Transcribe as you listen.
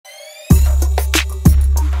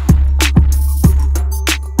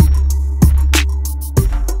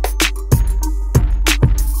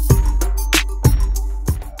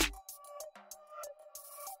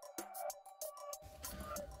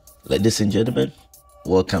Ladies and gentlemen,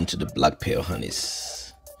 welcome to the Black Pearl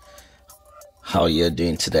Honeys. How you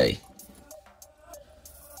doing today?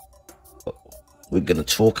 We're gonna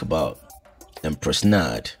talk about EMPRESS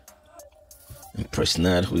NARD. EMPRESS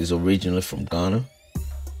NARD, who is originally from Ghana.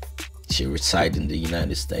 She resides in the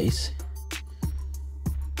United States.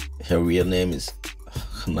 Her real name is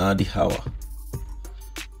Hannadi Hawa.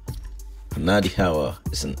 Hannadi Hawa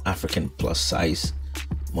is an African plus size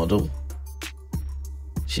model.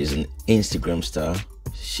 She's an Instagram star.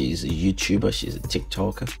 She's a YouTuber. She's a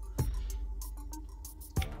TikToker.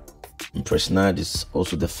 EMPRESS NARD is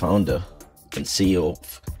also the founder and CEO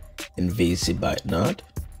of Remedies NARD.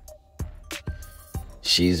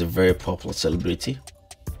 She is a very popular celebrity.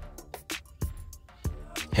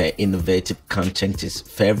 Her innovative content is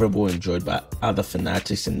favorably enjoyed by other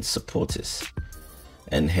fanatics and supporters,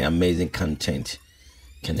 and her amazing content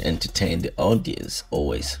can entertain the audience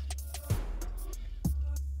always.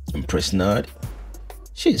 EMPRESS NARD,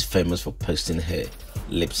 she is famous for posting her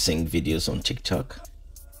lip sync videos on TikTok,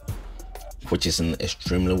 which is an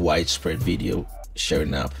extremely widespread video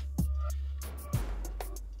sharing app.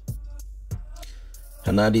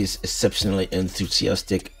 Hannadi is exceptionally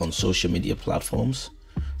enthusiastic on social media platforms.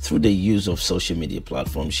 Through the use of social media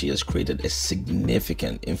platforms, she has created a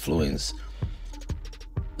significant influence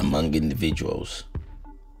among individuals.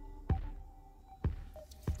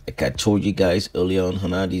 Like I told you guys earlier on,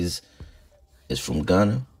 Hannadi is from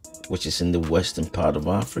Ghana, which is in the western part of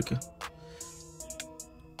Africa.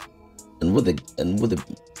 And with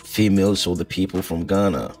the females or the people from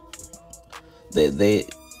Ghana, they're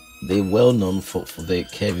well known for their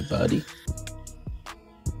curvy body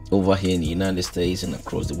over here in the United States and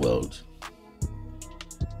across the world.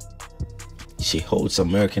 She holds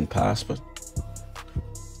American passport.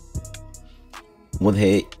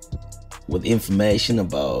 With information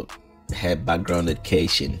about her background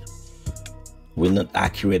education, we're not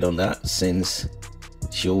accurate on that since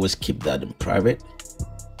she always keep that in private.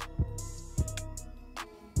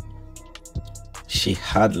 She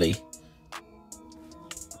hardly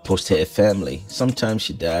posts her family. Sometimes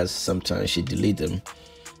she does, sometimes she delete them.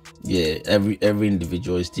 Yeah, every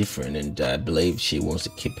individual is different, and I believe she wants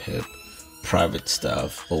to keep her private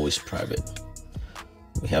stuff always private.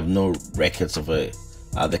 We have no records of her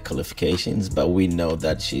other qualifications, but we know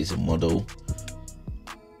that she's a model,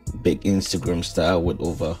 big Instagram star with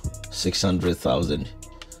over 600,000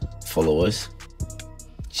 followers.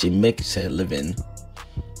 She makes her living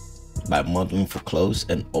by modeling for clothes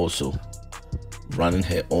and also running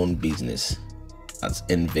her own business as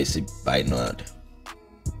Remedies NARD.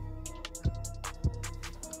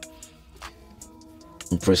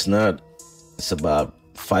 EMPRESS NARD is about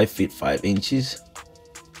 5 feet 5 inches.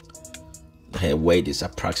 Her weight is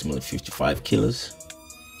approximately 55 kilos.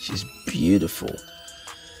 She's beautiful.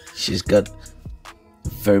 She's got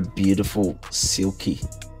very beautiful, silky,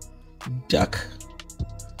 dark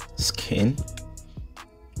skin,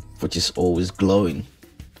 which is always glowing.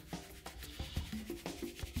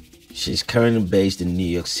 She's currently based in New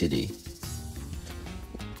York City,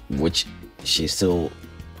 which she's still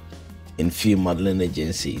in few modeling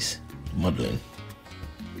agencies modeling.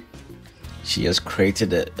 She has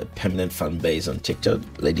created a permanent fan base on TikTok.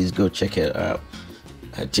 Ladies, go check her out.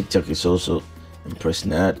 Her TikTok is also EMPRESS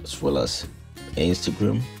NARD, as well as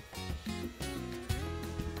Instagram.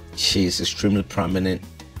 She is extremely prominent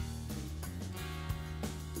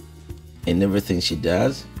in everything she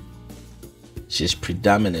does. She's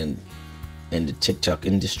predominant in the TikTok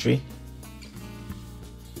industry.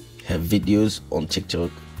 Her videos on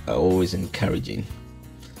TikTok are always encouraging,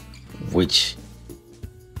 which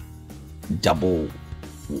double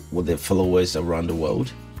with their followers around the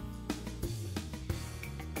world.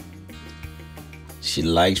 She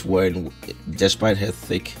likes wearing, despite her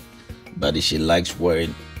thick body, she likes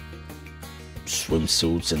wearing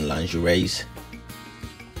swimsuits and lingeries.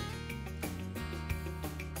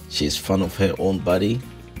 She's fond of her own body,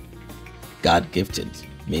 God gifted.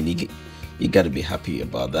 I mean, you got to be happy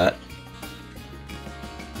about that.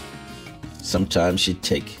 Sometimes she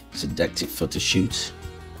take seductive photo shoots.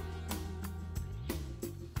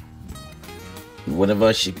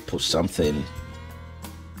 Whenever she puts something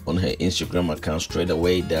on her Instagram account, straight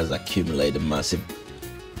away it does accumulate a massive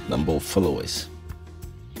number of followers.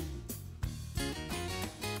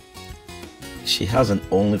 She has an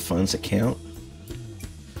OnlyFans account,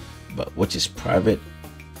 but which is private.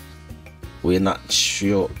 We're not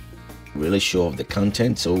really sure of the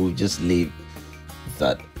content, so we'll just leave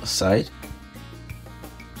that aside.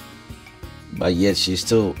 But yet she's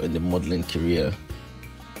still in the modeling career,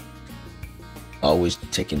 always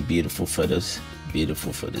taking beautiful photos,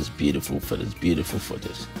 beautiful photos, beautiful photos, beautiful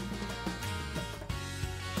photos.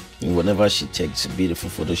 And whenever she takes a beautiful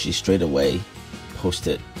photo, she straight away posts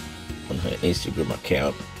it on her Instagram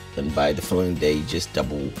account, and by the following day just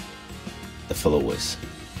double the followers.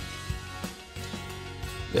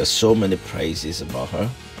 There's so many praises about her.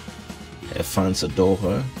 Her fans adore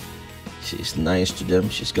her. She's nice to them.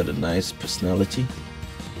 She's got a nice personality.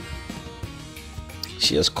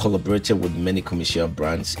 She has collaborated with many commercial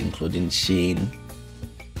brands including Shein,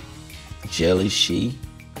 Jelly She,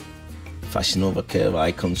 Fashion Over Curve,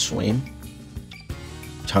 Icon Swim,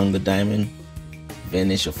 Tongue the Diamond,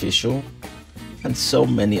 Vanish Official, and so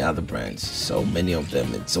many other brands. So many of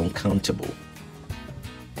them, it's uncountable.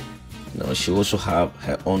 You know, she also have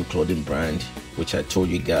her own clothing brand, which I told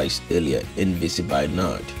you guys earlier, Remedies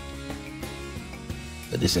Nard.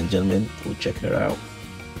 Ladies and gentlemen, go check her out.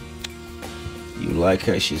 You like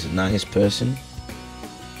her, she's a nice person.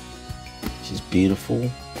 She's beautiful.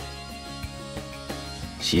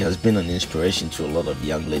 She has been an inspiration to a lot of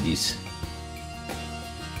young ladies.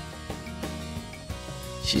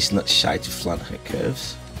 She's not shy to flaunt her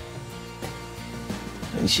curves.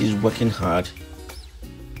 And she's working hard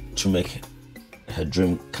to make her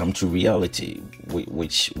dream come to reality,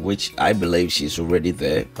 which I believe she's already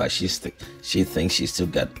there, but she thinks she's still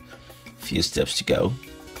got a few steps to go.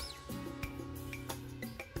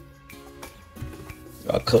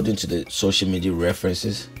 According to the social media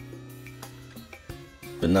references,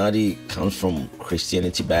 Bernardi comes from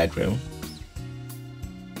Christianity background,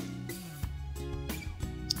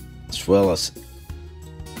 as well as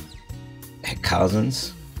her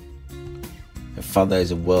cousins. Her father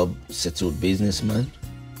is a well-settled businessman.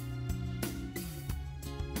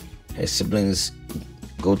 Her siblings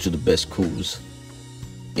go to the best schools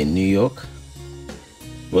in New York.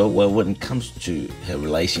 Well, when it comes to her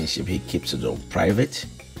relationship, he keeps it all private,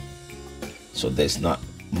 so there's not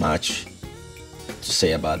much to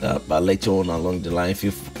say about that. But later on along the line,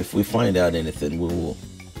 if we find out anything, we will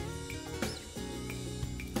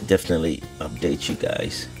definitely update you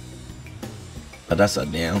guys. But as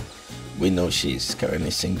of now, we know she's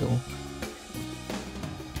currently single.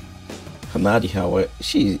 Bernardi, however,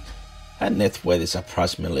 her net worth is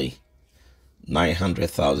approximately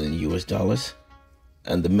 $900,000 US,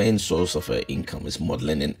 and the main source of her income is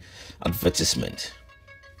modeling and advertisement.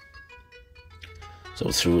 So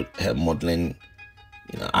through her modeling,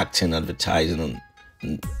 you know, acting, advertising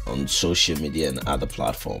on social media and other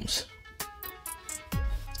platforms.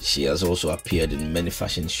 She has also appeared in many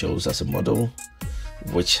fashion shows as a model,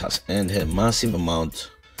 which has earned her massive amount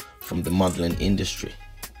from the modeling industry.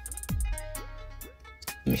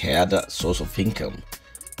 And her other source of income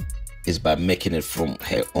is by making it from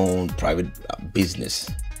her own private business,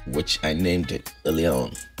 which I named it earlier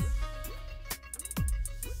on.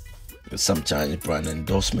 And sometimes brand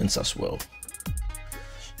endorsements as well.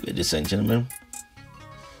 Ladies and gentlemen,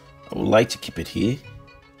 I would like to keep it here.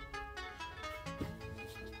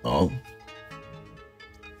 I'll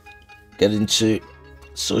get into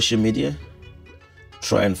social media,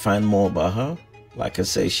 try and find more about her. Like I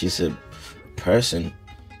say, she's a person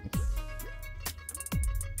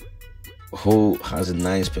who has a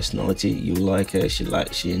nice personality. You like her.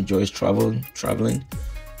 She enjoys traveling.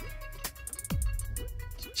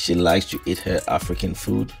 She likes to eat her African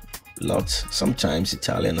food lots, sometimes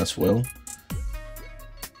Italian as well.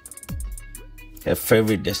 Her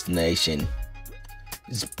favorite destination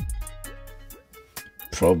is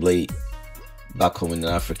probably back home in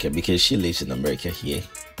Africa, because she lives in America here,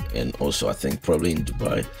 and also I think probably in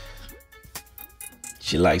Dubai.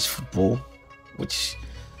 She likes football, which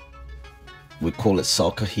we call it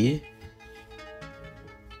soccer here.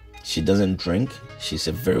 She doesn't drink. She's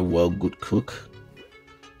a very good cook.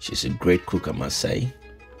 She's a great cook, I must say.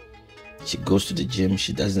 She goes to the gym.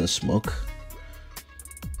 She doesn't smoke.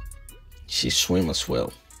 She swims as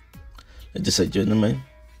well. Ladies and gentlemen,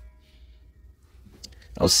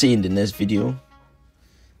 I'll see you in the next video.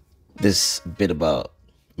 This bit about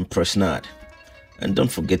EMPRESS NARD. And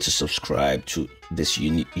don't forget to subscribe to this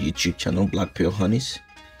unique YouTube channel, Black Pearl Honeys.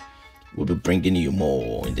 We'll be bringing you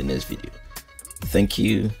more in the next video. Thank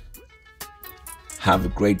you. Have a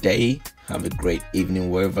great day. Have a great evening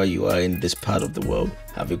wherever you are in this part of the world.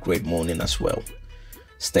 Have a great morning as well.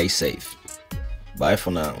 Stay safe. Bye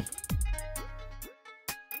for now.